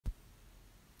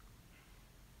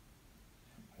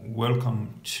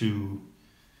Welcome to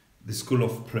the School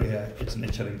of Prayer at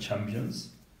Nurturing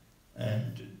Champions,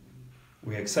 and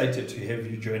we're excited to have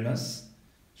you join us.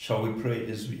 Shall we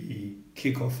pray as we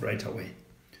kick off right away?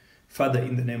 Father,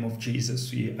 in the name of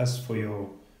Jesus, we ask for your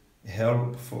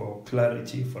help, for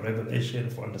clarity, for revelation,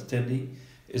 for understanding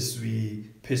as we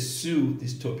pursue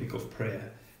this topic of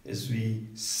prayer, as we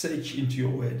search into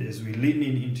your word, as we lean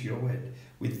into your word.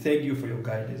 We thank you for your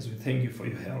guidance. We thank you for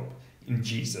your help. In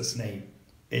Jesus' name,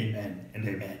 amen and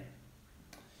amen.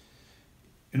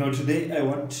 Today I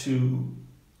want to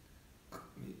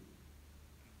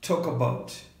talk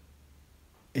about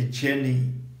a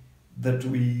journey that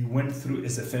we went through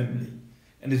as a family.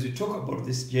 And as we talk about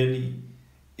this journey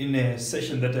in a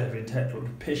session that I have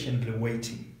entitled Patiently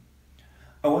Waiting,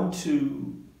 I want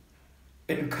to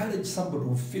encourage somebody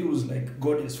who feels like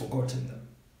God has forgotten them.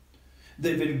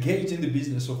 They've engaged in the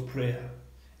business of prayer,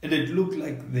 and it looked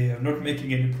like they are not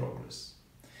making any progress.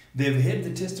 They've heard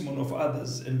the testimony of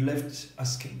others and left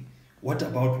asking, what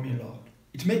about me, Lord?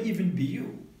 It may even be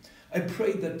you. I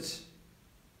pray that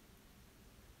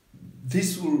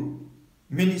this will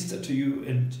minister to you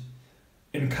and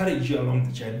encourage you along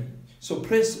the journey. So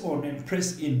press on and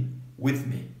press in with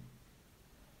me.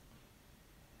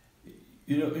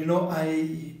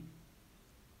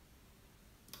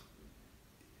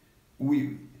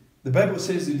 The Bible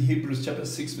says in Hebrews chapter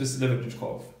 6, verse 11 to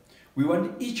 12, we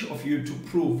want each of you to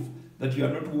prove that you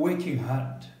are not working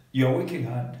hard. You are working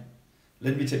hard.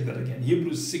 Let me take that again.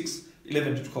 Hebrews 6,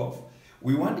 11 to 12.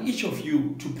 We want each of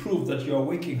you to prove that you are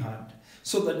working hard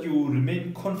so that you will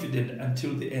remain confident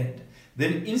until the end.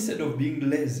 Then instead of being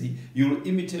lazy, you will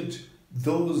imitate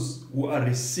those who are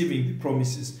receiving the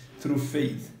promises through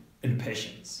faith and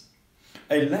patience.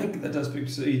 I like that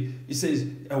aspect. It says,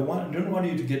 I don't want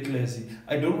you to get lazy.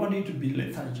 I don't want you to be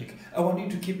lethargic. I want you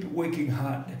to keep working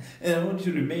hard. And I want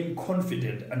you to remain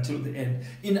confident until the end.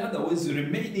 In other words,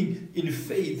 remaining in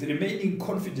faith, remaining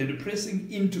confident,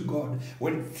 pressing into God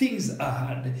when things are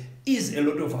hard is a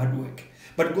lot of hard work.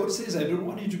 But God says, I don't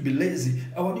want you to be lazy.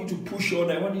 I want you to push on.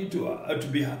 I want you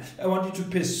I want you to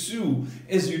pursue.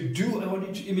 As you do, I want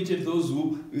you to imitate those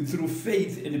who, through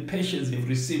faith and patience, have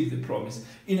received the promise.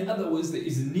 In other words, there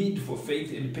is need for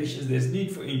faith and patience. There's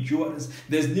need for endurance.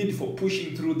 There's need for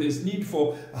pushing through. There's need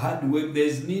for hard work.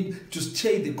 There's need to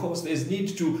stay the course. There's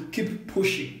need to keep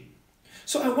pushing.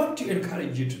 So I want to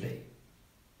encourage you today.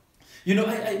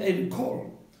 I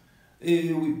recall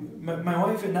my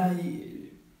wife and I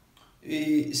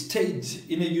stayed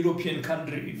in a European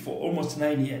country for almost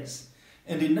 9 years.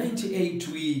 And in 98,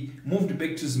 we moved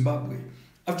back to Zimbabwe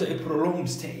after a prolonged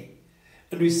stay.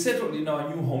 And we settled in our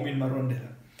new home in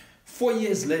Marondera. 4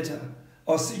 years later,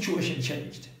 our situation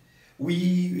changed.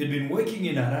 We had been working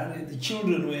in Harare. The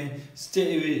children were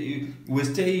studying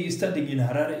in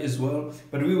Harare as well,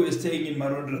 but we were staying in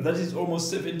Marondera. That is almost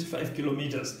 75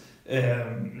 kilometers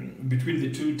between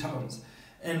the two towns.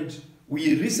 And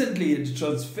we recently had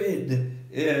transferred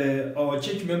our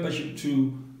church membership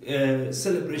to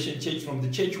Celebration Church from the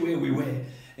church where we were.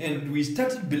 And we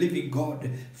started believing God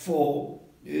for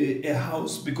a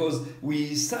house because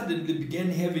we suddenly began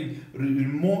having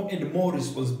more and more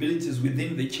responsibilities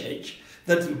within the church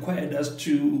that required us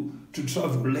to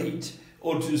travel late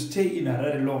or to stay in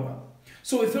Harare longer.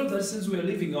 So we felt that since we are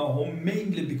leaving our home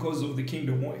mainly because of the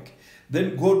kingdom work,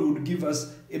 then God would give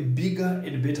us a bigger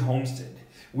and better homestead.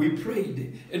 We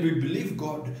prayed and we believed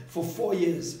God for 4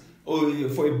 years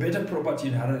for a better property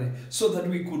in Harare so that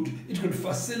it could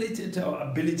facilitate our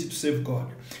ability to serve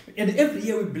God. And every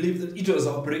year we believed that it was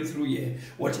our breakthrough year.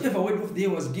 Whatever word of the year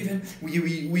was given,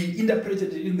 we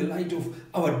interpreted it in the light of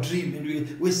our dream, and we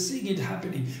were seeing it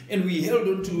happening. And we held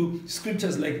on to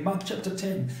scriptures like Mark chapter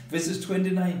 10, verses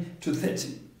 29 to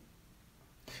 30,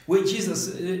 where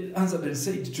Jesus answered and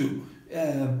said to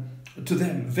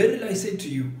them, verily I say to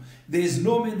you, there is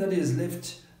no man that has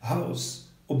left house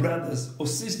or brothers or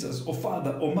sisters or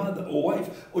father or mother or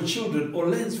wife or children or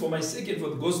lands for my sake and for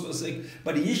the gospel's sake,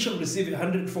 but he shall receive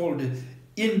 100-fold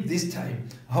in this time,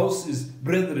 houses,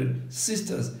 brethren,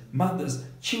 sisters, mothers,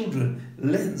 children,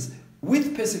 lands,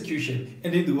 with persecution,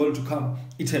 and in the world to come,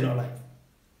 eternal life.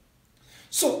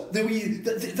 So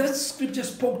that scripture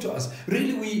spoke to us.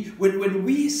 Really, when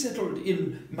we settled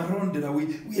in Marondera,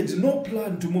 we had no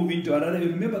plan to move into Harare. I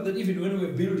remember that even when we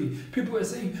were building, people were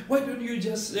saying, why don't you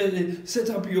just set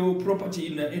up your property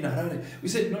in Harare? We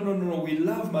said, no, we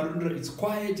love Marondera. It's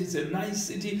quiet, it's a nice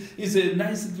city, it's a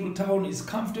nice little town, it's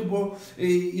comfortable,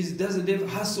 it doesn't have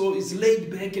hassle, it's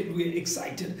laid back, and we're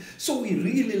excited. So we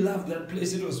really loved that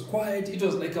place. It was quiet, it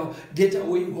was like a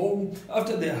getaway home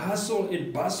after the hustle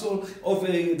and bustle of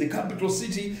of the capital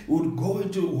city, we would go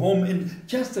into home and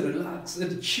just relax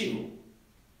and chill.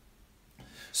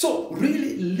 So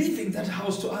really leaving that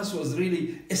house to us was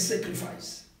really a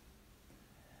sacrifice.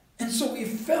 And so we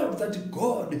felt that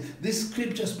God, this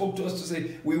scripture spoke to us to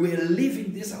say, we were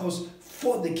leaving this house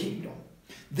for the kingdom.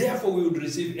 Therefore we would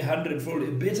receive 100-fold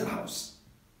a better house.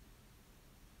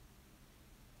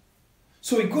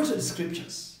 So we go to the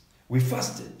scriptures, we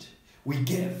fasted, we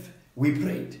gave, we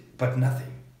prayed, but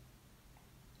nothing.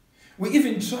 We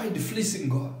even tried fleecing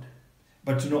God,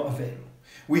 but to no avail.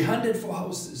 We hunted for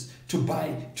houses to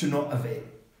buy, to no avail.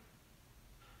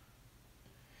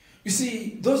 You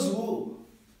see, those who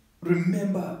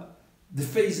remember the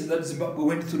phases that Zimbabwe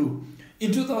went through,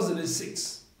 in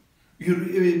 2006,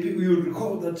 you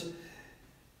recall that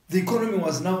the economy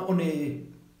was now on a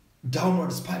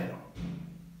downward spiral.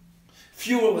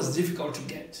 Fuel was difficult to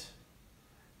get.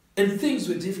 And things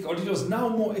were difficult. It was now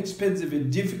more expensive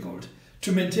and difficult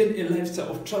to maintain a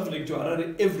lifestyle of traveling to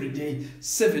Harare every day,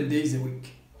 7 days a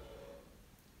week.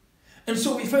 And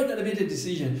so we finally made a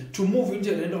decision to move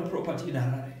into a rental property in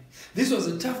Harare. This was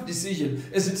a tough decision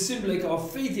as it seemed like our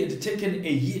faith had taken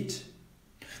a hit.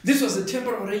 This was a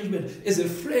temporary arrangement as a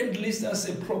friend listed us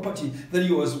a property that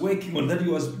he was working on, that he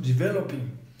was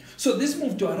developing. So this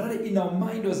move to Harare in our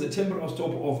mind was a temporary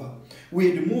stopover.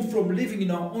 We had moved from living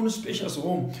in our own spacious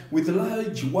home with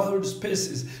large wild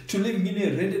spaces to living in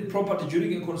a rented property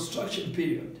during a construction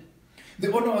period.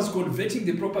 The owner was converting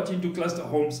the property into cluster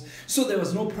homes, so there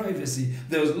was no privacy.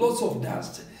 There was lots of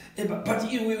dust, but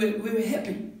we were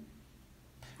happy.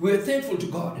 We were thankful to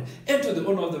God and to the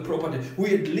owner of the property who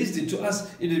had leased it to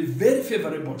us in a very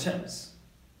favorable terms.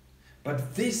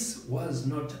 But this was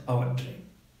not our dream.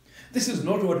 This is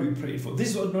not what we prayed for.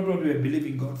 This was not what we were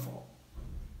believing God for.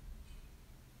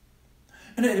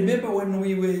 And I remember when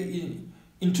we were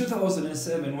in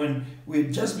 2007, when we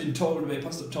had just been told by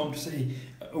Pastor Tom to say,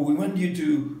 we want you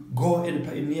to go and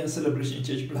pioneer Celebration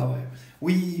Church Bulawayo.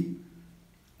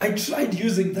 I tried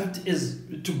using that as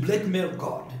to blackmail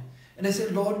God. And I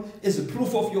said, Lord, as a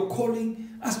proof of your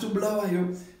calling us to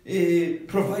Bulawayo,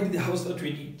 provide the house that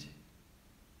we need.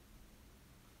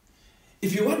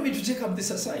 If you want me to take up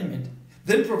this assignment,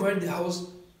 then provide the house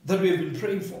that we have been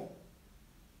praying for.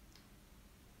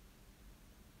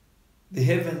 The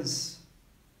heavens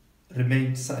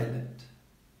remained silent.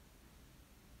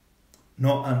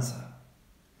 No answer.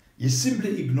 He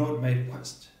simply ignored my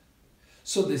request.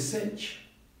 So the search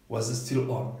was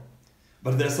still on.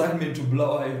 But the assignment to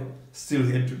Bulawayo still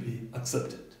had to be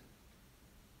accepted.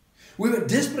 We were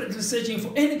desperately searching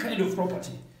for any kind of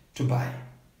property to buy.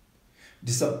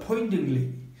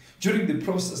 Disappointingly, during the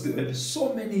process, there were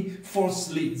so many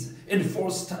false leads and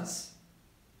false starts.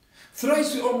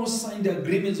 Thrice we almost signed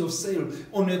agreements of sale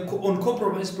on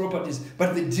compromised properties,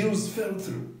 but the deals fell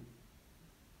through.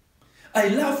 I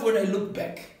laugh when I look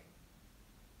back.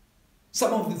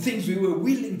 Some of the things we were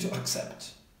willing to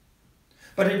accept.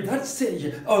 But at that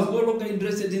stage, I was no longer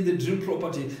interested in the dream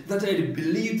property that I had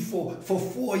believed for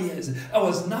 4 years. I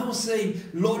was now saying,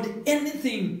 Lord,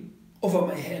 anything over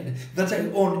my head that I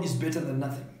own is better than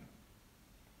nothing.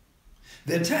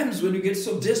 There are times when you get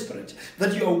so desperate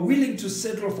that you are willing to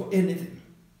settle for anything.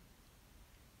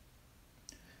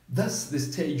 That's the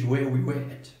stage where we were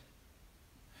at.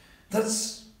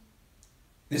 That's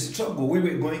the struggle we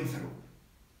were going through.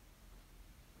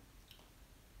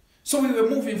 So we were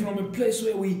moving from a place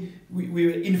where we were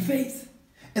in faith,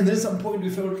 and then at some point we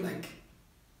felt like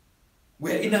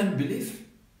we're in unbelief.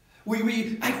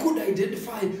 I could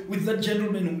identify with that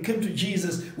gentleman who came to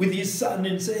Jesus with his son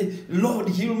and say, Lord,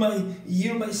 heal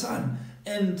my son.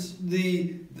 And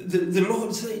the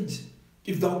Lord said,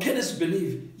 if thou canst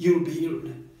believe, you'll be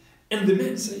healed. And the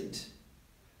man said,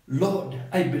 Lord,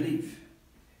 I believe.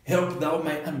 Help thou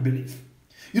my unbelief.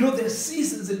 You know, there are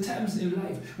seasons and times in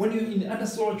life when you're under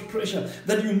so much pressure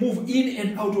that you move in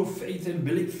and out of faith and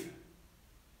belief.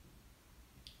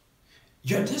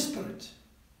 You're desperate.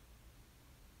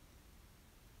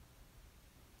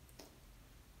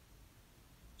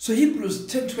 So Hebrews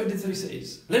 10:23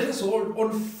 says, let us hold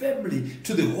on firmly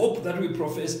to the hope that we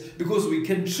profess, because we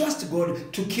can trust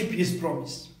God to keep his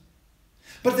promise.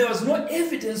 But there was no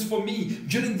evidence for me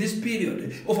during this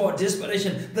period of our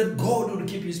desperation that God would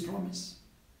keep his promise.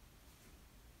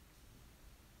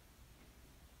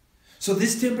 So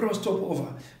this temporal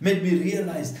stopover made me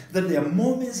realize that there are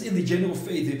moments in the journey of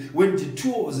faith when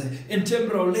detours and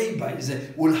temporal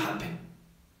laybys will happen.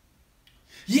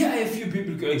 Here are a few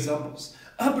biblical examples.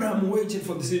 Abraham waited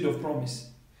for the seed of promise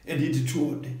and he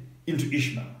detoured into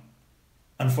Ishmael,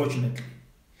 unfortunately.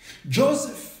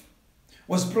 Joseph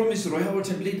was promised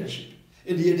royalty and leadership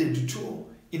and he had a detour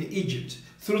in Egypt,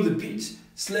 through the pit,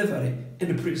 slavery,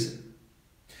 and prison.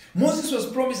 Moses was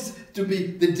promised to be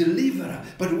the deliverer,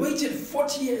 but waited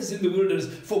 40 years in the wilderness,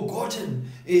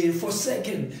 forgotten,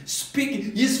 forsaken,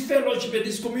 speaking his fellowship and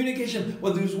his communication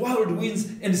with these wild winds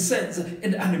and scents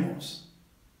and animals.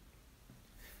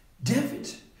 David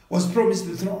was promised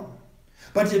the throne,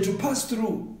 but he had to pass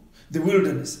through the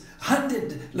wilderness,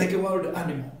 hunted like a wild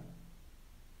animal,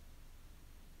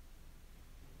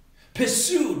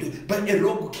 pursued by a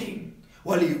rogue king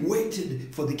while he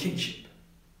waited for the kingship.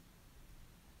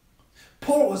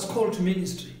 Paul was called to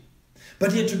ministry,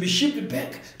 but he had to be shipped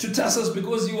back to Tarsus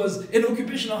because he was an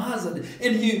occupational hazard,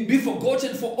 and he'd be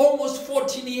forgotten for almost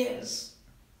 14 years.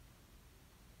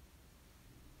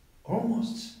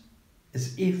 Almost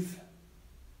as if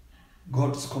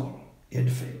God's call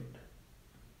had failed.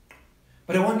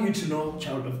 But I want you to know,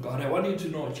 child of God, I want you to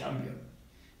know, champion,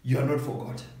 you are not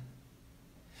forgotten.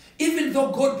 Even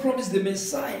though God promised the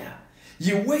Messiah,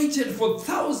 he waited for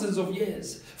thousands of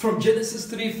years, from Genesis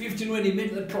 3:15 when he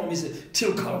made that promise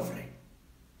till Calvary.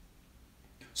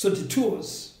 So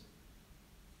detours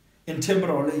and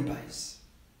temporal labors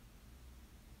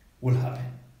will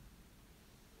happen.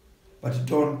 But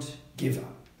don't give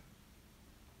up.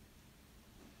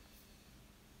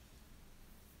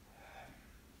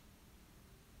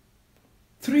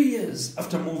 Three years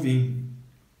after moving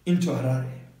into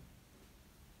Harare,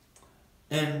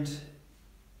 and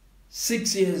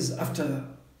 6 years after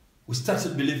we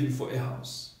started believing for a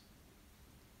house,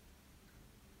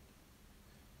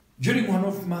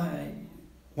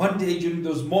 one day during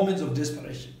those moments of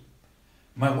desperation,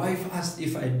 my wife asked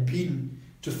if I'd been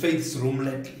to Faith's room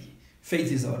lately.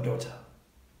 Faith is our daughter.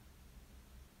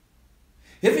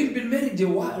 Having been married a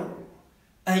while,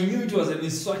 I knew it was an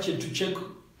instruction to check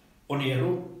on her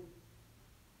room.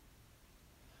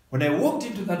 When I walked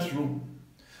into that room,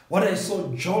 what I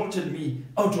saw jolted me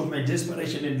out of my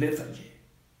desperation and lethargy.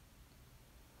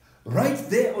 Right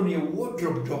there on your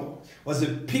wardrobe door was a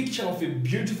picture of a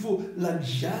beautiful,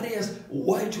 luxurious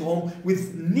white home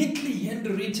with neatly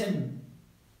handwritten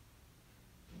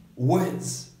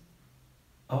words,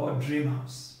 "Our dream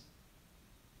house,"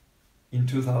 in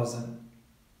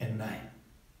 2009.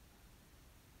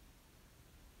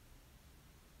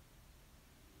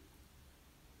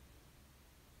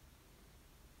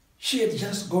 She had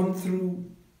just gone through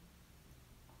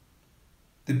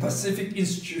the Pacific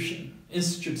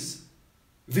Institute's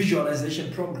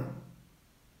visualization program.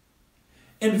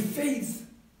 And Faith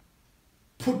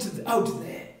put out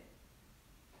there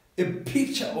a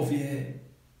picture of her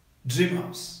dream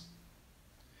house.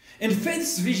 And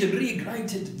Faith's vision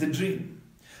reignited the dream.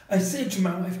 I said to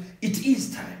my wife, it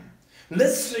is time.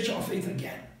 Let's stretch our faith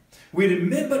again. We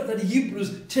remember that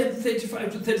Hebrews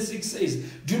 10:35 to 36 says,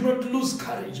 do not lose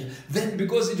courage, then,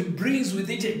 because it brings with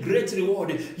it a great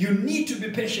reward. You need to be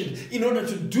patient in order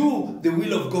to do the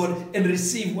will of God and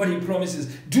receive what He promises.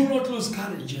 Do not lose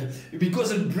courage,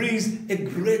 because it brings a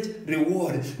great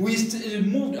reward. We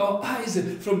moved our eyes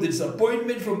from the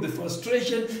disappointment, from the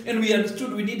frustration, and we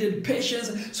understood we needed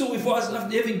patience. So we forced,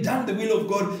 after having done the will of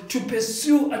God, to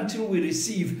pursue until we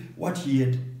receive what He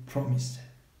had promised.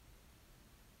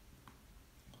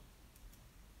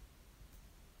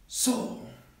 So,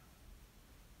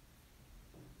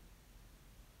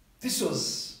 this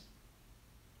was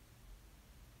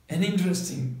an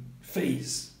interesting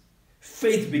phase.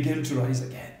 Faith began to rise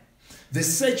again. The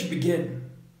search began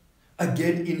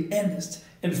again in earnest,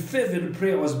 and fervent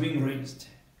prayer was being raised.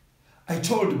 I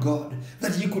told God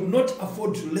that He could not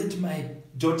afford to let my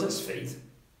daughter's faith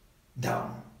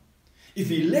down. If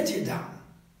He let her down,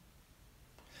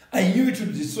 I knew it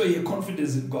would destroy her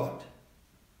confidence in God.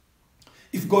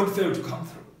 If God failed to come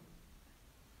through.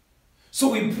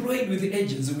 So we prayed with the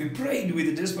urgency, we prayed with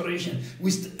the desperation,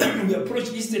 we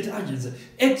approached estate agents,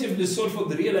 actively sought for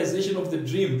the realization of the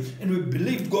dream, and we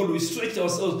believed God, we stretched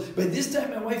ourselves. By this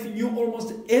time, my wife knew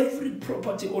almost every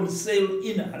property on sale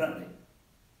in Harare.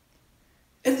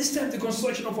 At this time, the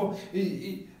construction of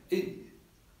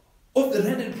the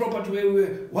rented property where we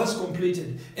were was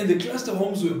completed, and the cluster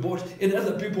homes were bought, and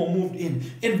other people moved in.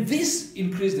 And this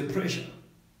increased the pressure.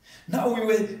 Now we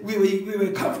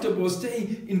were comfortable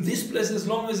staying in this place as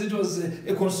long as it was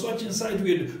a construction site.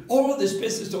 We had all the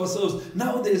spaces to ourselves.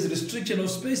 Now there is restriction of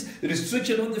space,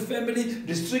 restriction on the family,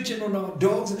 restriction on our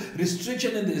dogs,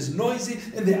 restriction, and there's noisy,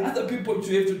 and there are other people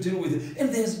to have to deal with.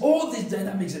 And there's all these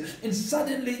dynamics, and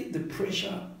suddenly the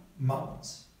pressure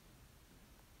mounts.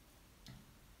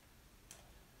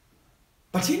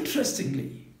 But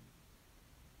interestingly,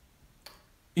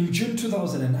 in June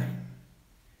 2009,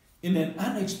 in an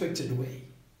unexpected way,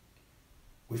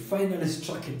 we finally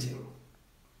struck a deal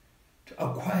to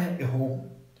acquire a home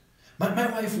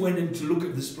My wife went in to look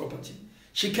at this property.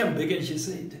 She came back and she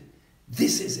said,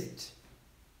 this is it.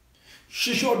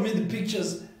 She showed me the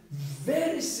pictures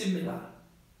very similar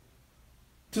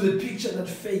to the picture that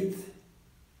Faith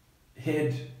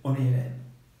had on her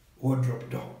wardrobe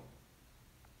door.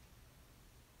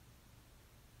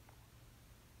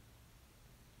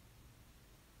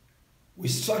 We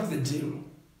struck the deal.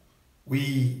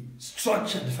 We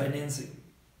structured financing.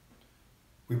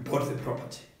 We bought the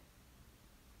property.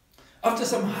 After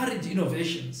some hurried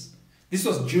innovations, this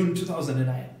was June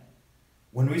 2009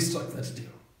 when we struck that deal.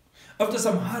 After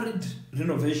some hurried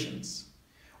renovations,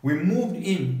 we moved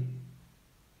in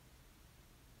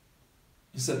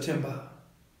September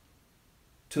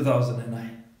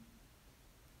 2009.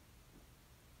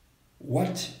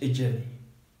 What a journey.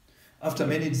 After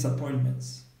many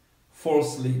disappointments,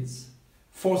 false leads,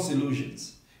 false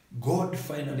illusions, God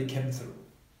finally came through.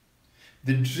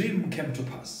 The dream came to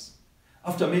pass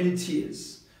after many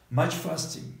tears, much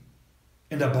fasting,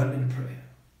 and abundant prayer.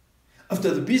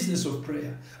 After the business of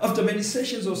prayer, after many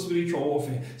sessions of spiritual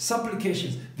warfare,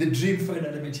 supplications, the dream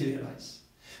finally materialized.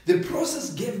 The process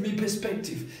gave me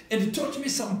perspective and taught me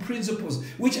some principles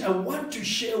which I want to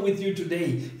share with you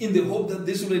today in the hope that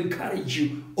this will encourage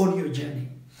you on your journey.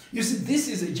 You see, this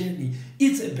is a journey.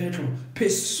 It's a battle.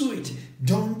 Pursue it.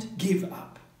 Don't give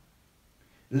up.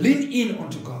 Lean in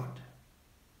onto God.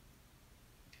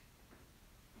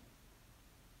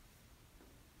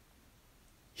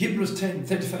 Hebrews 10,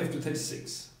 35 to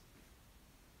 36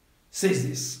 says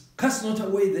this, cast not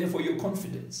away therefore your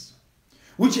confidence,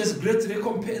 which has great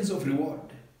recompense of reward.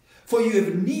 For you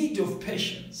have need of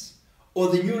patience, or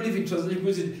the New Living Translation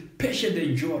puts it, patient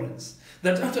endurance,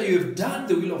 that after you have done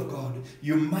the will of God,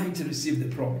 you might receive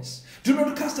the promise. Do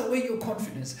not cast away your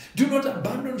confidence. Do not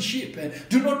abandon ship.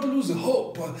 Do not lose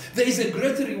hope. There is a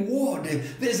great reward.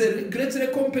 There is a great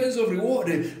recompense of reward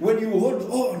when you hold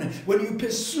on, when you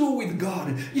pursue with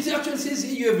God. It actually says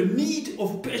here you have need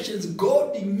of patience.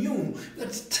 God knew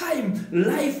that time,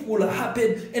 life will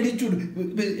happen and it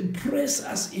would press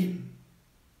us in.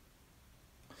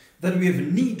 That we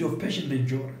have need of patient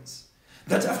endurance.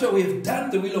 That after we have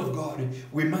done the will of God,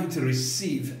 we might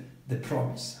receive the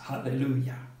promise.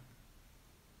 Hallelujah.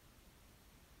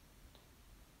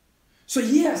 So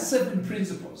here are 7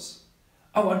 principles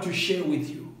I want to share with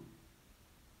you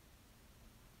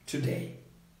today.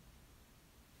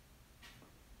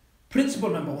 Principle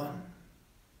number 1.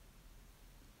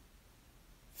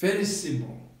 Very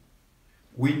simple.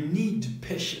 We need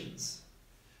patience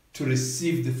to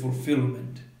receive the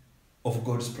fulfillment of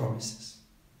God's promises.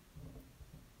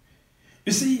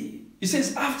 You see, it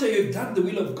says after you have done the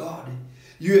will of God,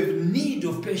 you have need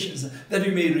of patience that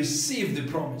you may receive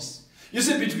the promise. You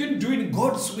see, between doing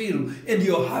God's will and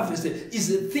your harvest is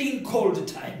a thing called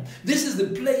time. This is the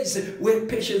place where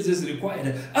patience is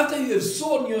required. After you have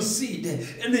sown your seed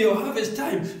and your harvest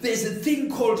time, there is a thing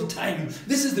called time.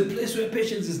 This is the place where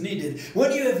patience is needed.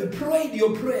 When you have prayed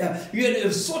your prayer, you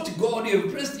have sought God, you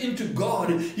have pressed into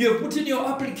God, you have put in your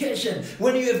application.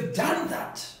 When you have done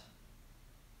that,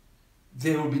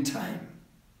 there will be time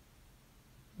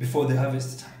before the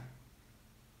harvest time.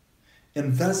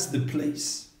 And that's the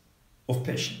place of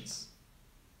patience.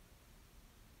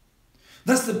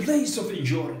 That's the place of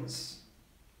endurance.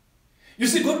 You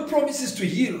see, God promises to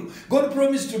heal. God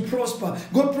promises to prosper.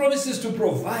 God promises to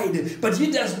provide. But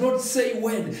He does not say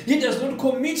when. He does not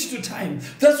commit to time.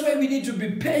 That's why we need to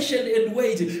be patient and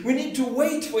wait. We need to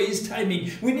wait for His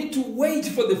timing. We need to wait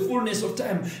for the fullness of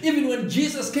time. Even when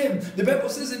Jesus came, the Bible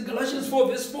says in Galatians 4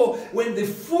 verse 4, when the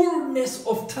fullness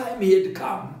of time had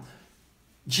come,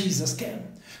 Jesus came.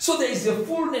 So there is a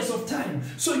fullness of time.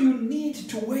 So you need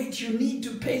to wait. You need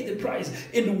to pay the price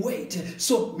and wait.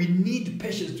 So we need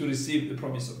patience to receive the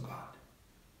promise of God.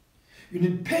 You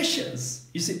need patience.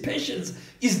 You see, patience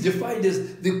is defined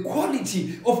as the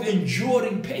quality of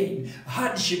enduring pain,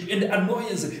 hardship, and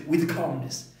annoyance with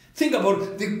calmness. Think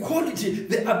about the quality,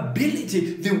 the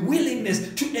ability, the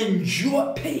willingness to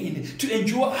endure pain, to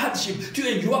endure hardship, to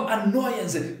endure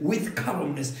annoyance with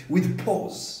calmness, with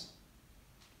pause.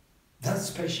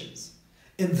 That's patience.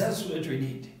 And that's what we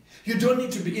need. You don't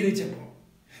need to be irritable.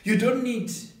 You don't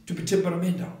need to be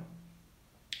temperamental.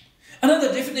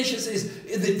 Another definition says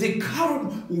the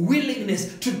calm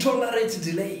willingness to tolerate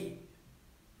delay.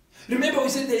 Remember we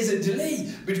said there is a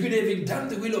delay between having done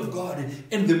the will of God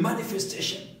and the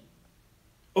manifestation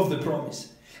of the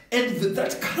promise. And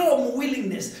that calm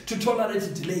willingness to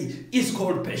tolerate delay is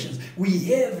called patience. We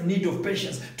have need of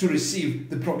patience to receive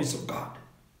the promise of God.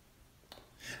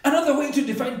 Another way to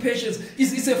define patience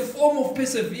is it's a form of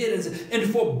perseverance and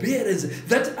forbearance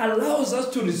that allows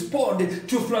us to respond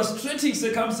to frustrating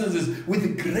circumstances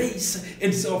with grace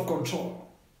and self-control.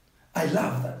 I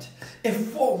love that. A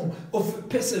form of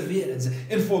perseverance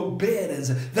and forbearance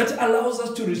that allows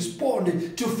us to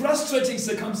respond to frustrating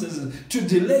circumstances, to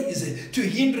delays, to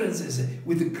hindrances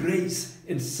with grace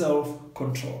and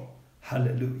self-control.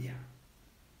 Hallelujah.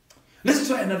 Let's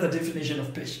try another definition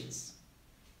of patience.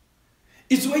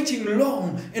 It's waiting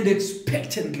long and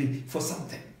expectantly for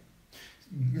something.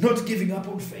 Not giving up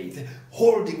on faith,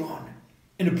 holding on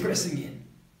and pressing in.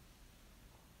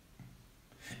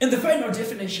 And the final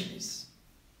definition is,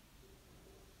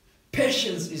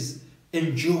 patience is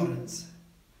endurance,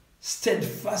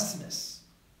 steadfastness,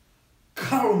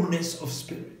 calmness of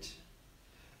spirit,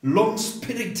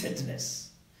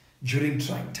 long-spiritedness during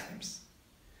trying times.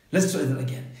 Let's try that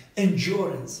again.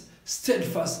 Endurance,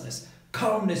 steadfastness,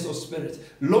 calmness of spirit,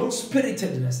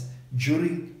 long-spiritedness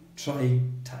during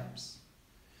trying times.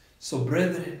 So,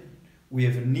 brethren, we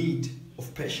have a need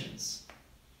of patience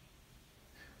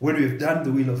when we have done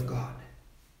the will of God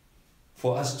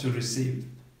for us to receive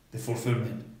the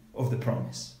fulfillment of the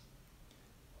promise.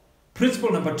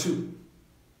 Principle number 2.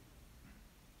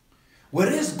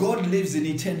 Whereas God lives in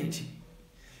eternity,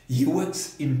 He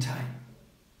works in time.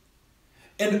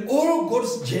 And all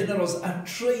God's generals are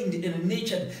trained and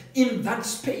nurtured in that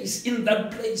space, in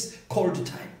that place called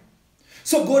time.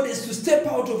 So God is to step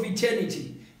out of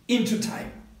eternity into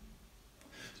time.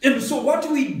 And so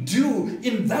what we do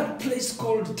in that place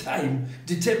called time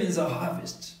determines our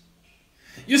harvest.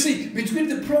 You see, between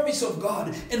the promise of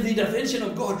God and the intervention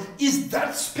of God is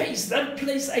that space, that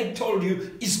place I told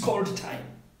you is called time.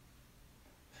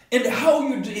 And how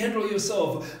you handle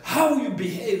yourself, how you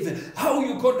behave, how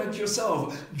you conduct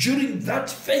yourself during that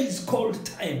phase called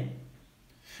time.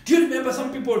 Do you remember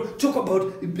some people talk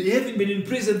about having been in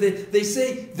prison, they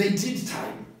say they did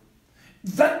time.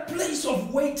 That place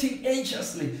of waiting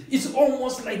anxiously is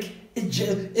almost like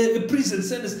a prison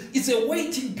sentence. It's a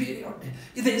waiting period.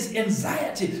 There's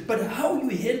anxiety, but how you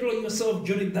handle yourself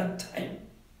during that time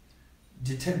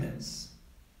determines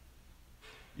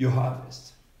your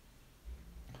harvest.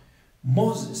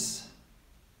 Moses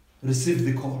received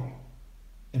the call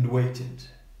and waited.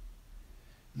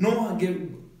 Noah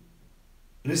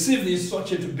received the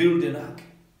instruction to build an ark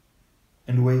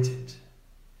and waited.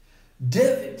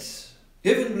 David,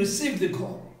 having received the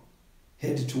call,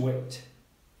 had to wait.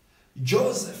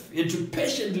 Joseph had to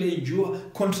patiently endure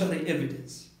contrary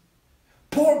evidence.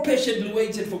 Paul patiently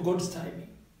waited for God's timing.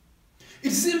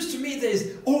 It seems to me there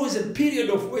is always a period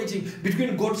of waiting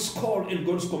between God's call and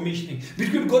God's commissioning,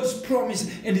 between God's promise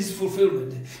and His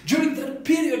fulfillment. During that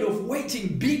period of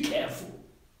waiting, be careful.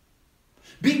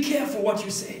 Be careful what you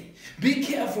say. Be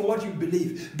careful what you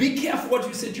believe. Be careful what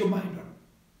you set your mind on.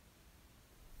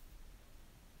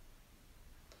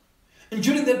 And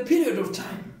during that period of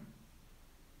time,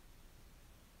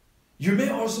 you may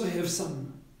also have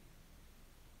some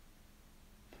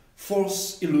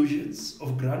false illusions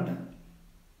of grandeur,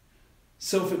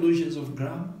 self-illusions of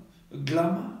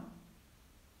glamour.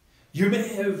 You may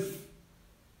have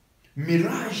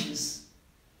mirages,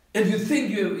 and you think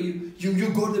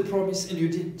you got the promise and you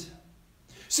didn't.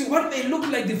 See, what may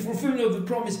look like the fulfillment of the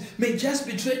promise may just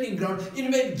be training ground. It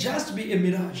may just be a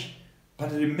mirage.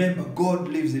 But remember, God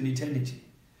lives in eternity,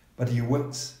 but He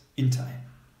works in time.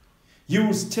 He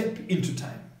will step into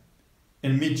time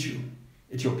and meet you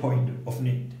at your point of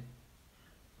need.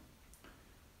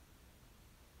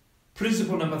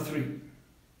 Principle number 3.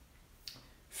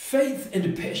 Faith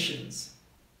and patience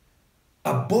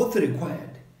are both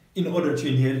required in order to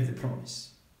inherit the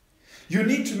promise. You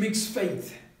need to mix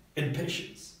faith and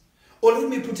patience. Or let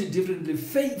me put it differently,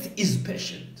 faith is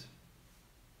patient.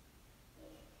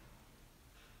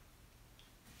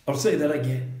 I'll say that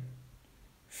again.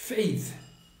 Faith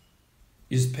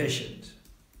is patient.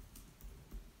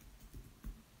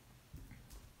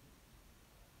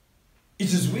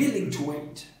 It is willing to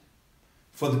wait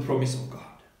for the promise of God.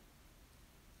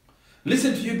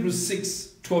 Listen to Hebrews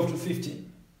 6, 12 to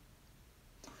 15.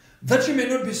 That you may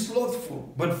not be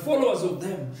slothful, but followers of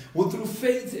them who through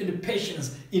faith and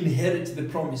patience inherit the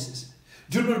promises.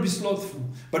 Do not be slothful,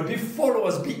 but be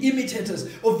followers, be imitators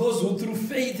of those who through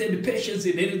faith and patience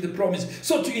inherit the promise.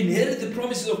 So to inherit the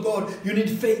promises of God, you need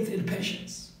faith and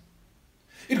patience.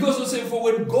 It goes on to say, for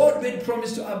when God made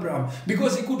promise to Abraham,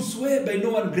 because he could swear by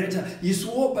no one greater, he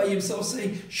swore by himself,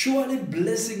 saying, surely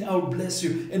blessing I'll bless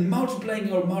you, and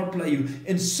multiplying I'll multiply you.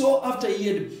 And so after he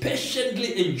had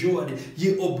patiently endured,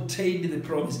 he obtained the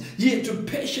promise. He had to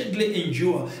patiently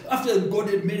endure after God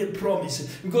had made a promise,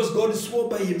 because God swore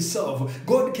by himself.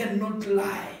 God cannot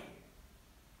lie.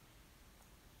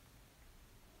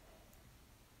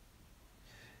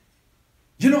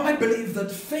 You know, I believe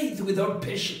that faith without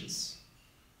patience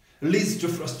leads to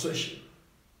frustration,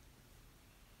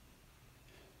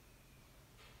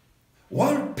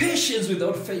 while patience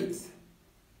without faith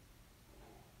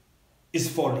is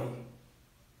folly.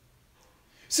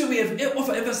 So we have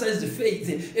overemphasized the faith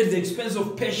at the expense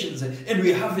of patience, and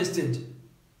we harvested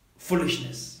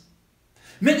foolishness.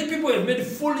 Many people have made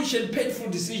foolish and painful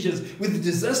decisions with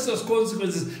disastrous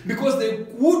consequences because they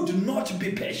would not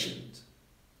be patient.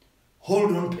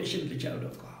 Hold on patiently, child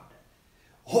of God.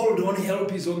 Hold on,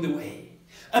 help is on the way.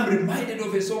 I'm reminded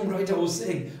of a songwriter who was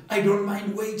saying, I don't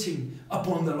mind waiting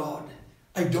upon the Lord.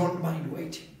 I don't mind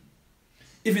waiting.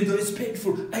 Even though it's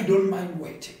painful, I don't mind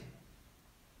waiting.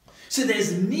 So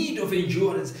there's need of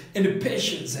endurance and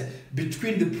patience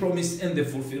between the promise and the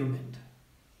fulfillment.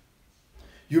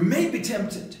 You may be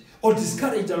tempted or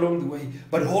discouraged along the way,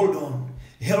 but hold on.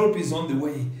 Help is on the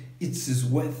way. It is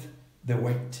worth the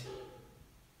wait.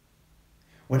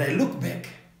 When I look back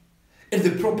at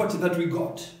the property that we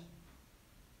got,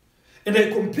 and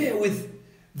I compare with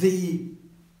the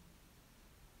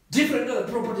different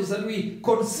other properties that we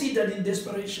considered in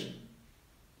desperation,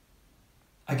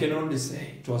 I can only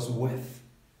say it was worth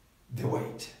the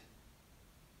wait.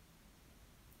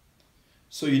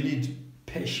 So you need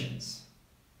patience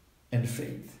and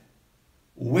faith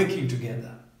working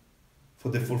together for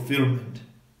the fulfillment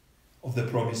of the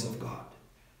promise of God.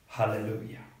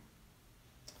 Hallelujah.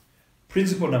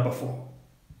 Principle number 4.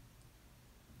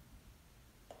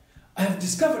 I have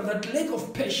discovered that lack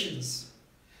of patience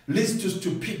leads to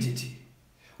stupidity,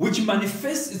 which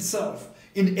manifests itself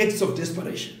in acts of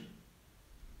desperation.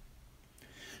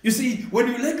 You see, when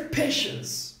you lack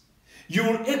patience, you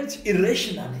will act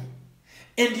irrationally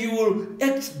and you will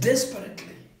act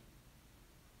desperately.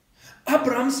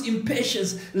 Abraham's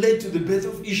impatience led to the birth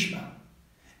of Ishmael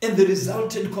and the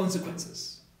resultant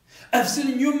consequences. I've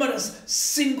seen numerous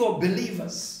single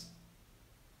believers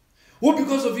who,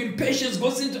 because of impatience,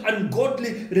 got into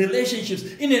ungodly relationships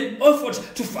in an effort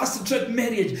to fast-track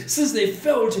marriage, since they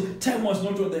felt time was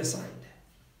not on their side.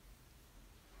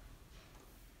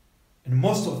 And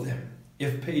most of them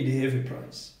have paid a heavy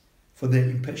price for their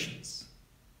impatience.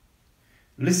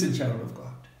 Listen, child of God.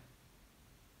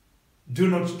 Do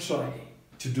not try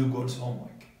to do God's homework.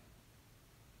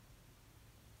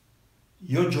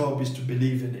 Your job is to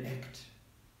believe and act.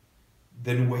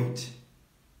 Then wait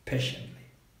patiently.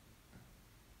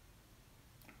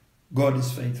 God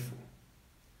is faithful.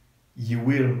 He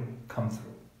will come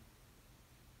through.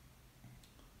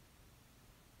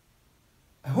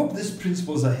 I hope these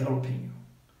principles are helping you.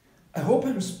 I hope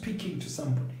I'm speaking to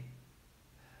somebody.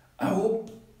 I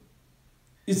hope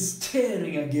it's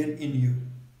stirring again in you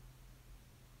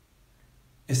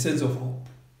a sense of hope,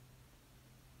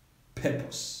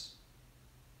 purpose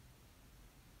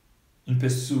in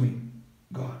pursuing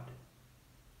God.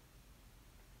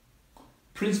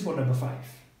 Principle number 5.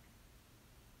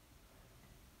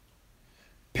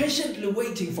 Patiently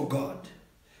waiting for God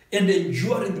and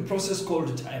enduring the process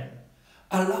called time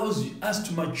allows us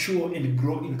to mature and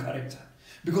grow in character.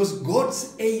 Because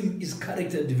God's aim is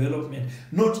character development,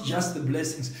 not just the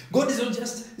blessings. God is not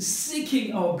just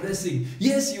seeking our blessing.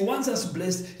 Yes, He wants us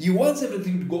blessed. He wants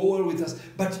everything to go well with us.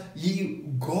 But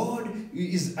God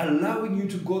is allowing you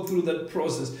to go through that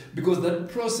process, because that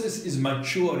process is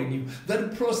maturing you.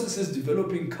 That process is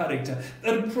developing character.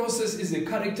 That process is a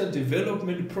character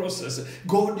development process.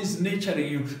 God is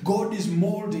nurturing you. God is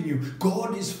molding you.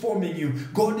 God is forming you.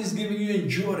 God is giving you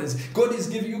endurance. God is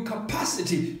giving you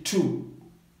capacity to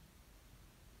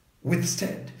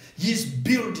withstand. He is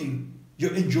building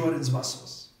your endurance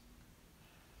muscles.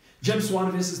 James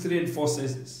 1 verses 3 and 4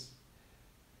 says this: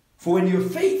 for when your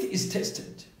faith is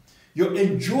tested, your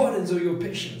endurance or your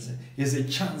patience has a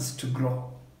chance to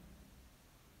grow.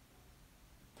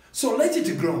 So let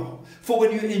it grow. For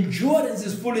when your endurance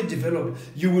is fully developed,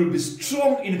 you will be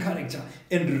strong in character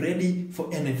and ready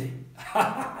for anything.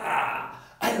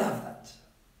 I love that.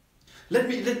 Let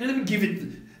me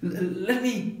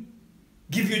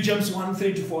give you James 1,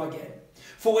 3 to 4 again.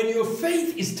 For when your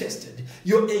faith is tested,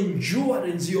 your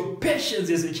endurance, your patience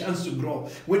has a chance to grow.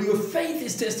 When your faith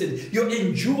is tested, your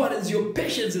endurance, your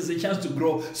patience has a chance to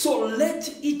grow. So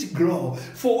let it grow.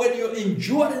 For when your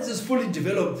endurance is fully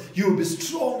developed, you will be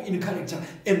strong in character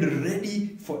and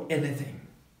ready for anything.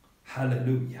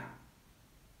 Hallelujah.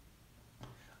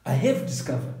 I have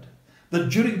discovered that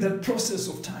during that process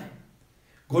of time,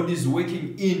 God is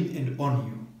working in and on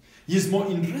you. He is more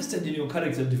interested in your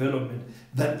character development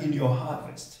than in your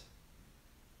harvest.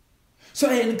 So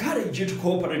I encourage you to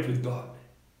cooperate with God.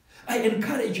 I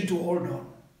encourage you to hold on.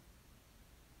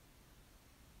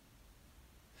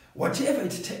 Whatever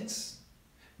it takes,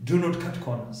 do not cut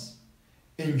corners.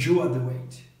 Endure the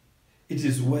wait. It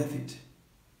is worth it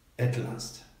at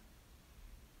last.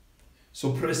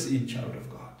 So press in, child of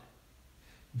God.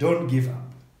 Don't give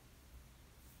up.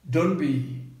 Don't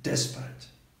be desperate.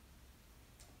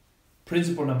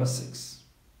 Principle number 6.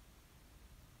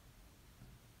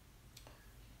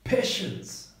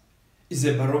 Patience is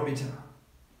a barometer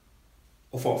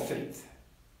of our faith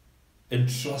and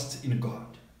trust in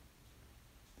God.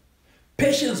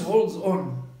 Patience holds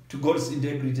on to God's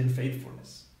integrity and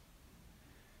faithfulness.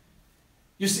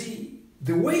 You see,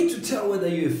 the way to tell whether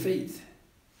you have faith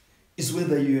is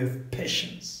whether you have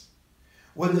patience,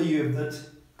 whether you have that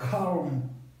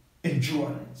calm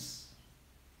endurance,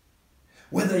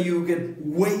 whether you can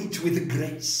wait with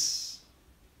grace.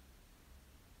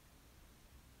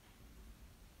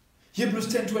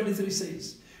 Hebrews 10:23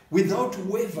 says, without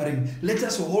wavering, let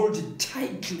us hold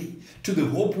tightly to the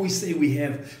hope we say we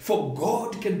have, for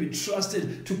God can be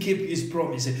trusted to keep his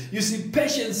promise. You see,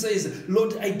 patience says,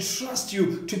 Lord, I trust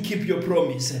you to keep your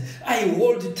promise. I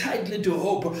hold tightly to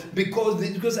hope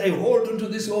because I hold on to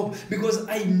this hope, because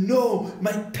I know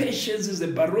my patience is the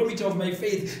barometer of my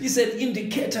faith. It's an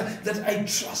indicator that I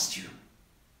trust you.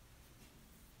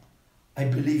 I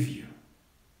believe you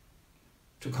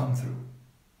to come through.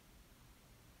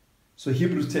 So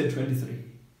Hebrews 10:23,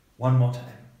 one more time.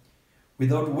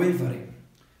 Without wavering,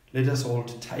 let us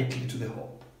hold tightly to the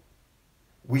hope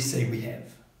we say we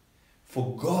have.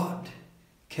 For God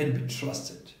can be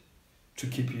trusted to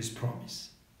keep his promise.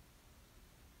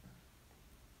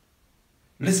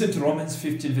 Listen to Romans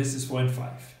 15 verses 4 and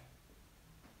 5.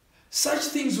 Such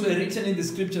things were written in the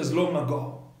scriptures long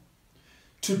ago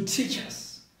to teach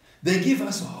us. They give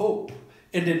us hope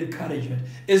and encouragement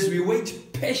as we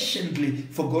wait patiently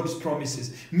for God's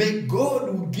promises. May God,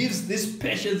 who gives this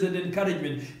patience and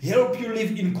encouragement, help you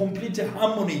live in complete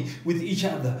harmony with each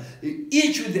other,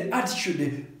 each with the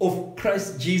attitude of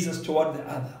Christ Jesus toward the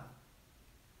other.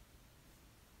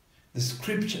 The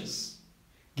scriptures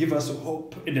give us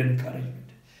hope and encouragement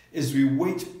as we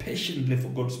wait patiently for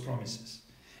God's promises.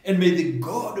 And may the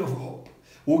God of hope,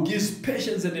 who gives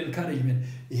patience and encouragement,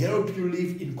 help you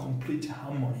live in complete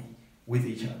harmony with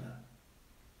each other.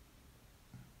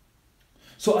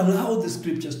 So allow the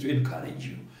scriptures to encourage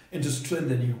you and to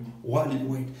strengthen you while you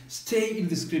wait. Stay in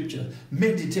the scripture.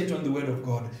 Meditate on the word of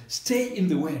God. Stay in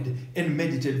the word and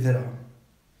meditate thereon.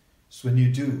 So when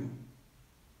you do,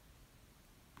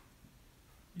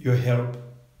 your help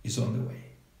is on the way.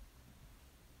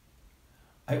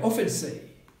 I often say,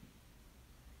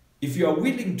 if you are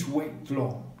willing to wait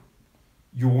long,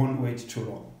 you won't wait too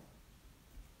long.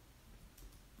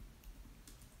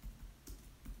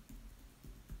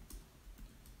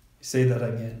 Say that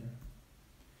again.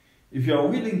 If you are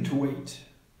willing to wait,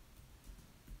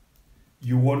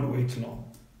 you won't wait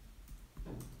long.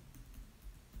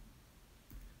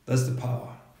 That's the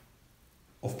power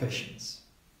of patience.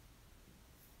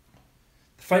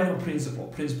 The final principle,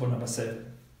 principle number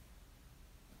 7.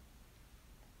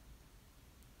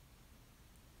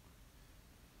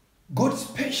 God's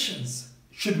patience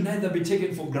should neither be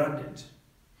taken for granted,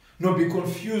 nor be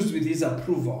confused with his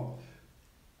approval,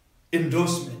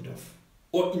 endorsement of,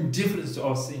 or indifference to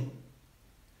our sin.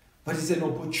 But it's an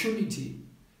opportunity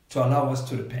to allow us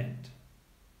to repent.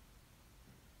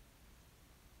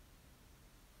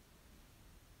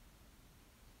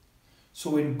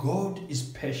 So when God is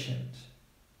patient,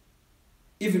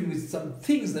 even with some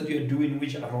things that you are doing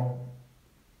which are wrong,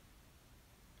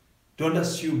 don't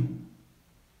assume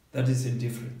that is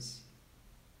indifference.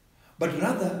 But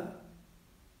rather,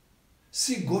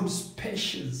 see God's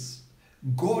patience.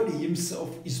 God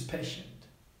himself is patient.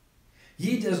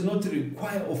 He does not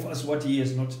require of us what he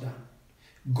has not done.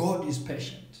 God is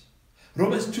patient.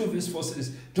 Romans 2 verse 4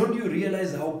 says, don't you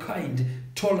realize how kind,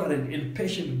 tolerant, and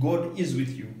patient God is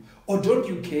with you? Or don't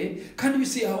you care? Can't you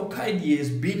see how kind he has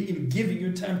been in giving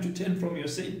you time to turn from your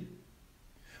sin?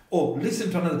 Or listen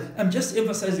to another. I'm just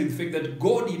emphasizing the fact that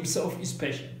God himself is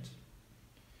patient.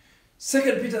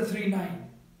 2 Peter 3:9.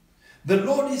 The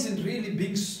Lord isn't really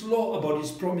being slow about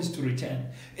his promise to return,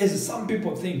 as some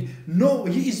people think. No,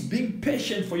 he is being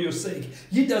patient for your sake.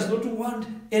 He does not want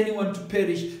anyone to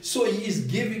perish, so he is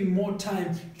giving more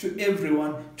time to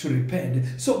everyone to repent.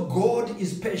 So God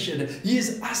is patient. He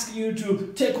is asking you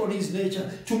to take on his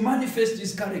nature, to manifest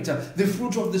his character, the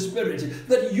fruit of the Spirit,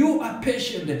 that you are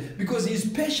patient because he is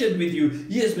patient with you.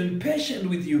 He has been patient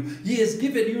with you. He has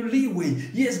given you leeway.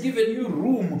 He has given you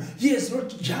room. He has not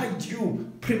judged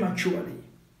you prematurely.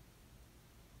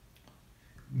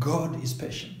 God is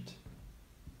patient.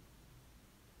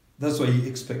 That's why he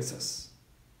expects us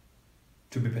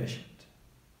to be patient.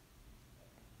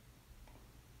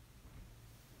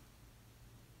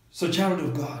 So, child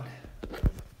of God,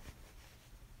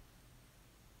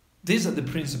 these are the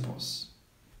principles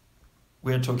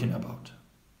we are talking about.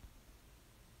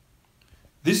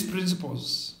 These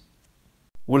principles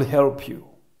will help you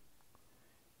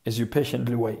as you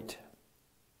patiently wait.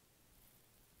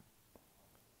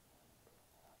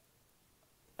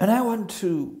 And I want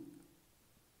to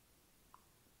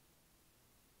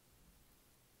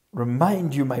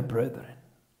remind you, my brethren,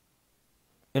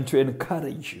 and to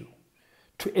encourage you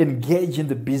to engage in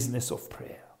the business of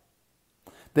prayer.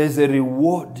 There's a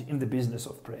reward in the business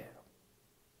of prayer.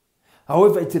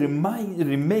 However, it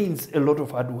remains a lot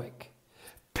of hard work.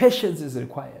 Patience is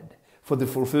required for the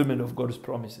fulfillment of God's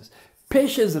promises.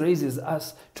 Patience raises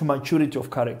us to maturity of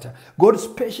character. God's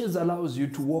patience allows you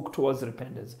to walk towards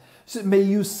repentance. So may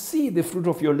you see the fruit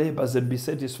of your labors and be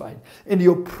satisfied. And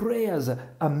your prayers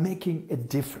are making a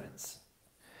difference.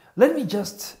 Let me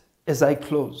just, as I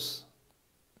close,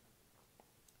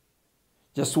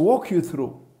 just walk you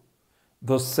through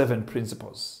those 7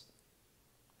 principles.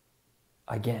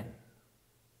 Again,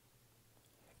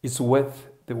 it's worth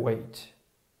the wait.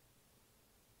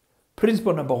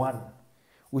 Principle number 1.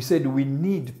 We said we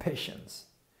need patience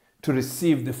to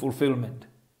receive the fulfillment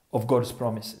of God's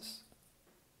promises.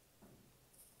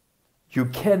 You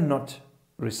cannot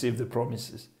receive the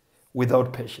promises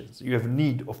without patience. You have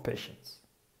need of patience.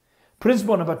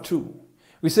 Principle number 2.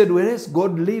 We said whereas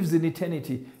God lives in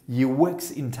eternity, he works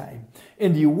in time.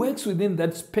 And he works within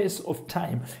that space of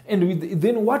time. And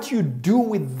then what you do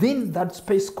within that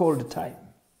space called time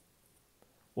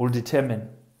will determine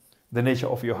the nature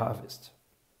of your harvest.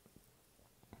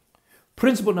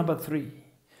 Principle number 3,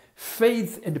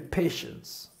 faith and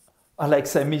patience are like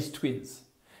Siamese twins.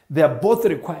 They are both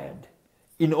required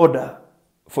in order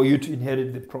for you to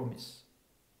inherit the promise.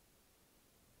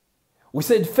 We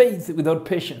said faith without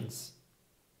patience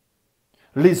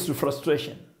leads to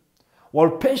frustration,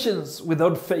 while patience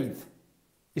without faith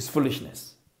is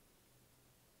foolishness.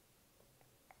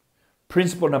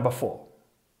 Principle number 4.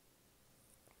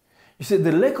 You see,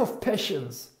 the lack of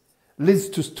patience leads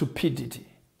to stupidity,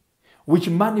 which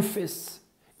manifests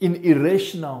in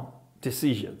irrational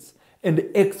decisions and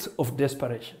acts of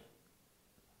desperation.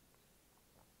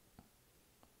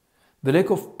 The lack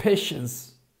of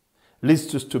patience leads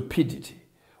to stupidity,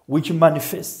 which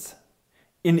manifests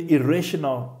in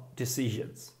irrational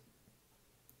decisions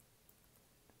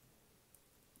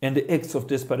and acts of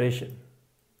desperation.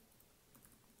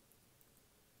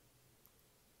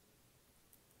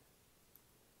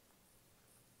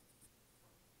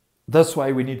 That's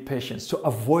why we need patience, to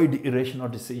avoid irrational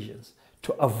decisions,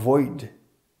 to avoid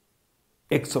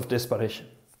acts of desperation.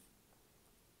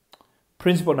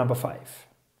 Principle number 5.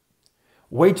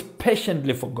 Wait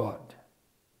patiently for God.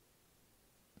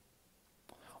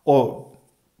 Or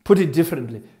put it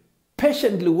differently,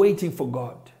 patiently waiting for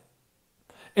God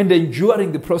and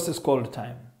enduring the process called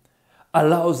time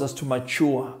allows us to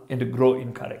mature and grow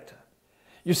in character.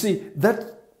 You see, that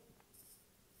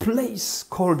place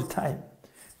called time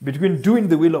between doing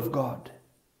the will of God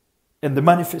and the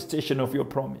manifestation of your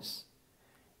promise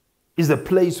is the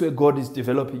place where God is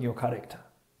developing your character.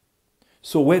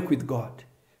 So work with God.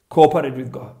 Cooperate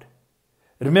with God.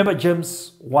 Remember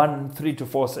James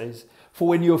 1:3-4 says, for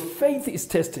when your faith is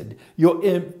tested, your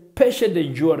patient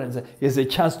endurance has a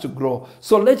chance to grow.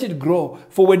 So let it grow.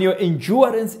 For when your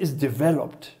endurance is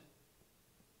developed,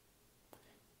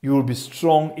 you will be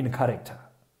strong in character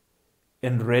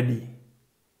and ready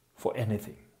for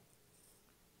anything.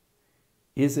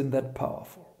 Isn't that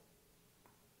powerful?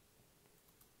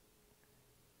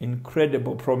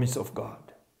 Incredible promise of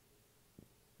God.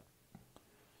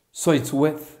 So it's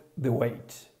worth the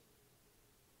wait.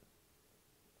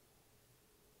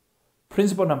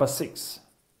 Principle number 6.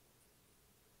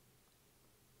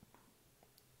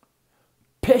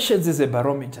 Patience is a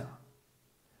barometer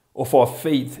of our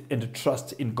faith and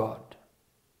trust in God.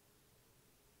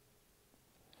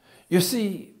 You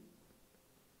see,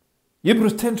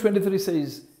 Hebrews 10:23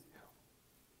 says,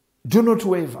 do not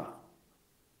waver,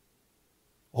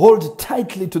 Hold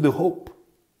tightly to the hope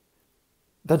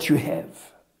that you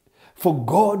have. For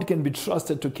God can be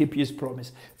trusted to keep his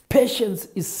promise. Patience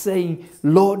is saying,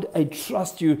 Lord, I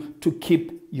trust you to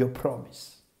keep your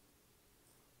promise.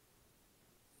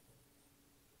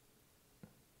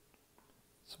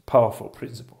 It's a powerful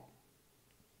principle.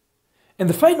 And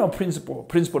the final principle,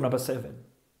 principle number 7,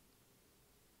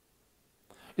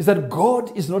 is that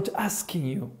God is not asking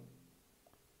you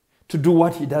to do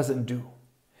what he doesn't do.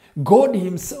 God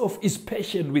himself is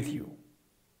patient with you.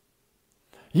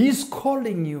 He is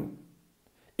calling you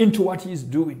into what he is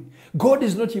doing. God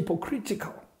is not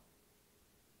hypocritical.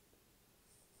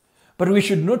 But we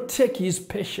should not take his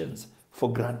patience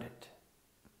for granted.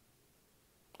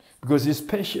 Because his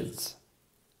patience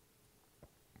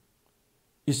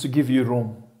is to give you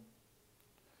room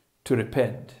to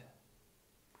repent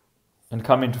and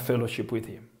come into fellowship with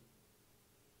him.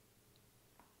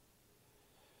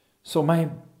 So my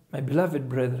beloved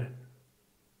brethren,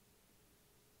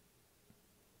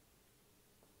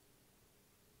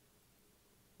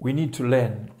 we need to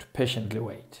learn to patiently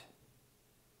wait.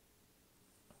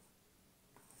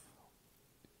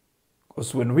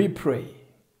 Because when we pray,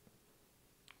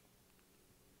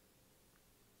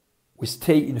 we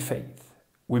stay in faith.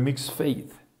 We mix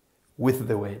faith with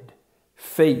the word.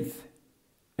 Faith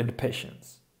and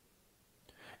patience.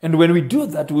 And when we do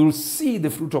that, we will see the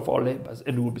fruit of our labors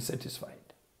and we will be satisfied.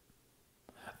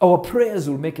 Our prayers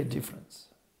will make a difference.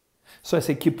 So I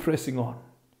say, keep pressing on.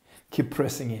 Keep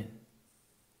pressing in.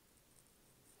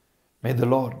 May the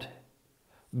Lord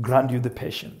grant you the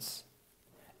patience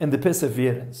and the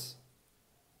perseverance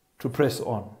to press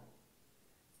on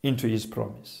into his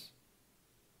promise.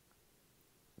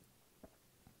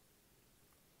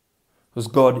 Because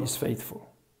God is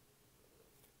faithful.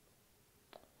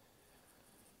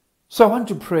 So I want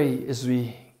to pray as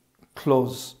we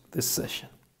close this session.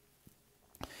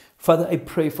 Father, I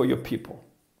pray for your people.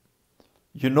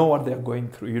 You know what they're going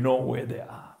through. You know where they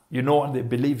are. You know what they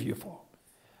believe you for.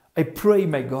 I pray,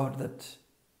 my God, that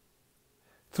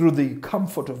through the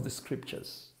comfort of the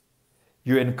scriptures,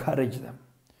 you encourage them.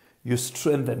 You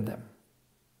strengthen them.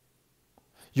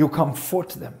 You comfort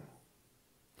them.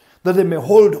 That they may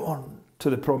hold on to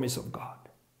the promise of God.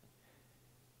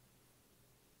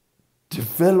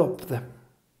 Develop them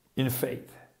in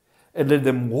faith and let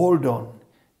them hold on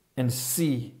and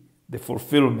see the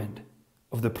fulfillment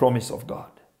of the promise of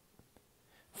God.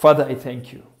 Father, I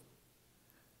thank you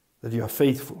that you are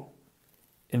faithful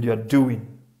and you are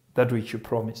doing that which you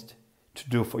promised to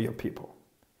do for your people.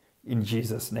 In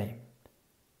Jesus' name,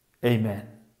 amen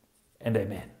and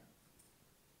amen.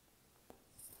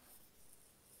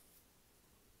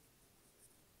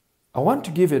 I want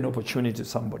to give an opportunity to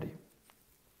somebody.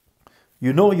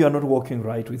 You know you are not walking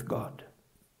right with God.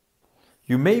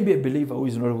 You may be a believer who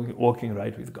is not walking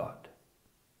right with God.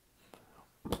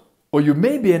 Or you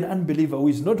may be an unbeliever who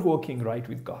is not walking right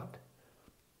with God.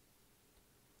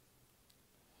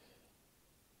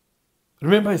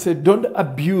 Remember, I said, don't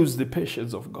abuse the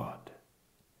patience of God.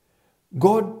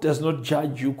 God does not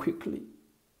judge you quickly.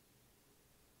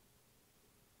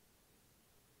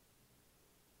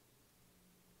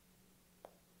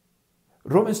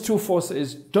 Romans 2:4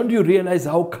 says, don't you realize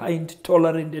how kind,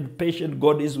 tolerant, and patient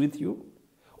God is with you?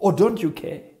 Or don't you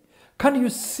care? Can't you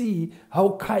see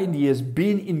how kind he has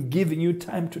been in giving you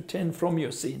time to turn from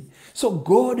your sin? So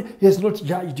God has not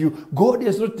judged you. God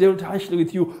has not dealt harshly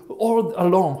with you all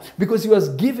along because he was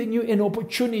giving you an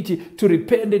opportunity to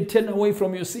repent and turn away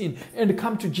from your sin and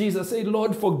come to Jesus. Say,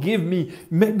 Lord, forgive me.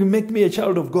 Make me a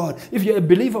child of God. If you're a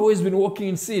believer who has been walking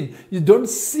in sin, you don't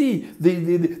see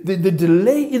the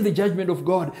delay in the judgment of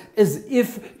God as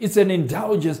if it's an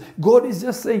indulgence. God is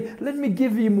just saying, let me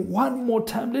give him one more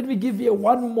time. Let me give you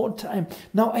one more time.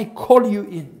 Now I call you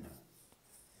in.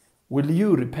 Will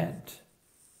you repent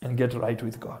and get right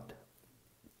with God?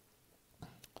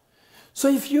 So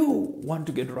if you want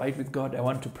to get right with God, I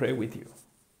want to pray with you.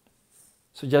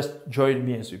 So just join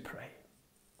me as we pray.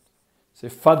 Say,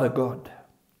 Father God,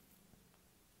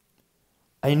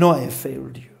 I know I have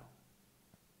failed you.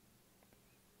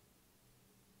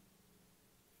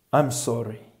 I'm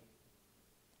sorry.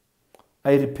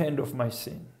 I repent of my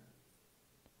sin.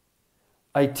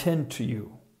 I turn to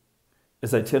you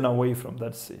as I turn away from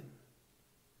that sin.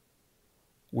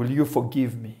 Will you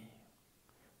forgive me?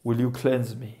 Will you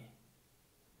cleanse me?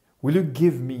 Will you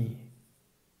give me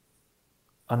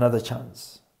another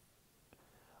chance?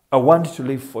 I want to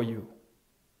live for you.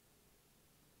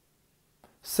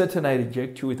 Satan, I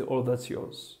reject you with all that's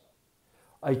yours.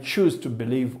 I choose to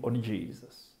believe on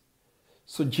Jesus.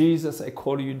 So Jesus, I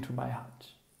call you into my heart.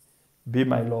 Be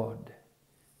my Lord.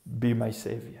 Be my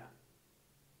Savior.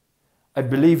 I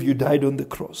believe you died on the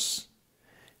cross,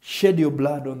 shed your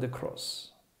blood on the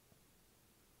cross,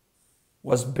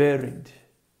 was buried,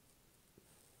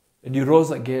 and you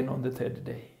rose again on the third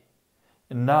day.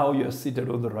 And now you are seated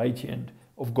on the right hand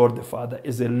of God the Father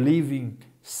as a living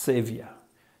Savior.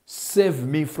 Save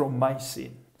me from my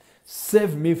sin.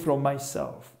 Save me from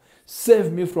myself.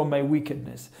 Save me from my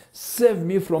wickedness. Save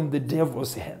me from the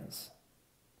devil's hands.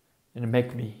 And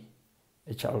make me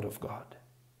a child of God.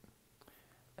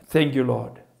 Thank you,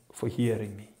 Lord, for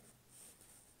hearing me,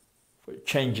 for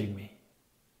changing me,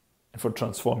 and for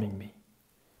transforming me.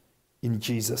 In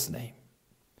Jesus' name,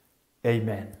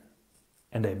 amen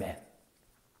and amen.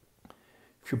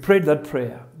 If you prayed that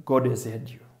prayer, God has heard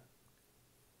you.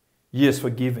 He has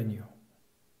forgiven you.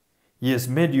 He has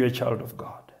made you a child of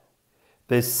God.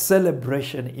 There's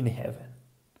celebration in heaven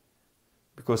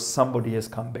because somebody has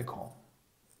come back home.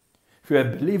 If you're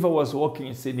a believer who was walking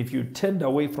in sin, if you turned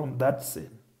away from that sin,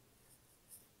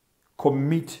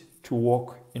 commit to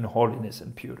walk in holiness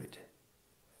and purity.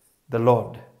 The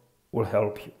Lord will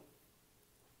help you.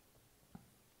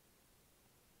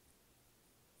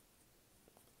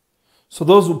 So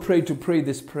those who pray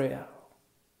this prayer,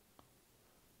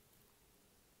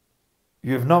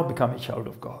 you have now become a child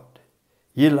of God.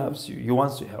 He loves you. He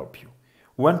wants to help you.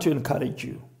 We want to encourage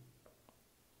you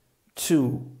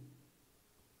to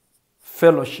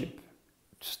fellowship,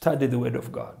 to study the Word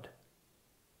of God.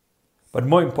 But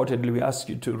more importantly, we ask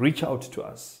you to reach out to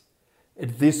us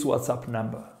at this WhatsApp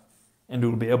number, and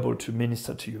we'll be able to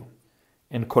minister to you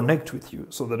and connect with you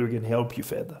so that we can help you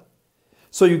further.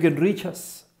 So you can reach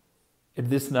us at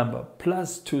this number,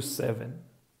 +27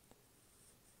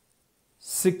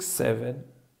 67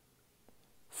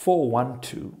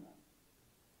 412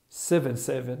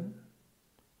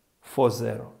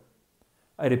 7740.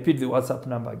 I repeat the WhatsApp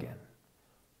number again.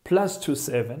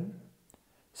 +27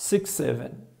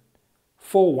 67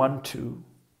 412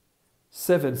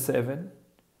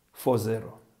 7740.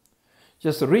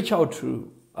 Just reach out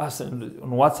to us on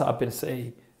WhatsApp and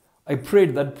say, I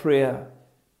prayed that prayer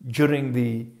during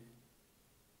the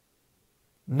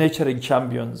Nurturing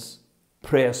Champions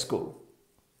prayer school.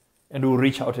 And we'll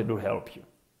reach out and we'll help you.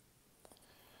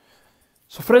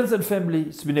 So friends and family,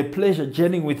 it's been a pleasure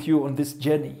journeying with you on this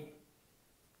journey.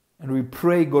 And we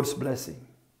pray God's blessing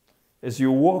as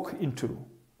you walk into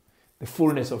the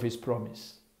fullness of His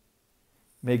promise.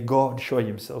 May God show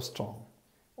Himself strong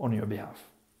on your behalf.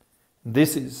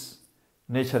 This is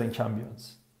Nurturing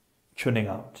Champions tuning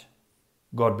out.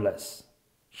 God bless.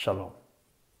 Shalom.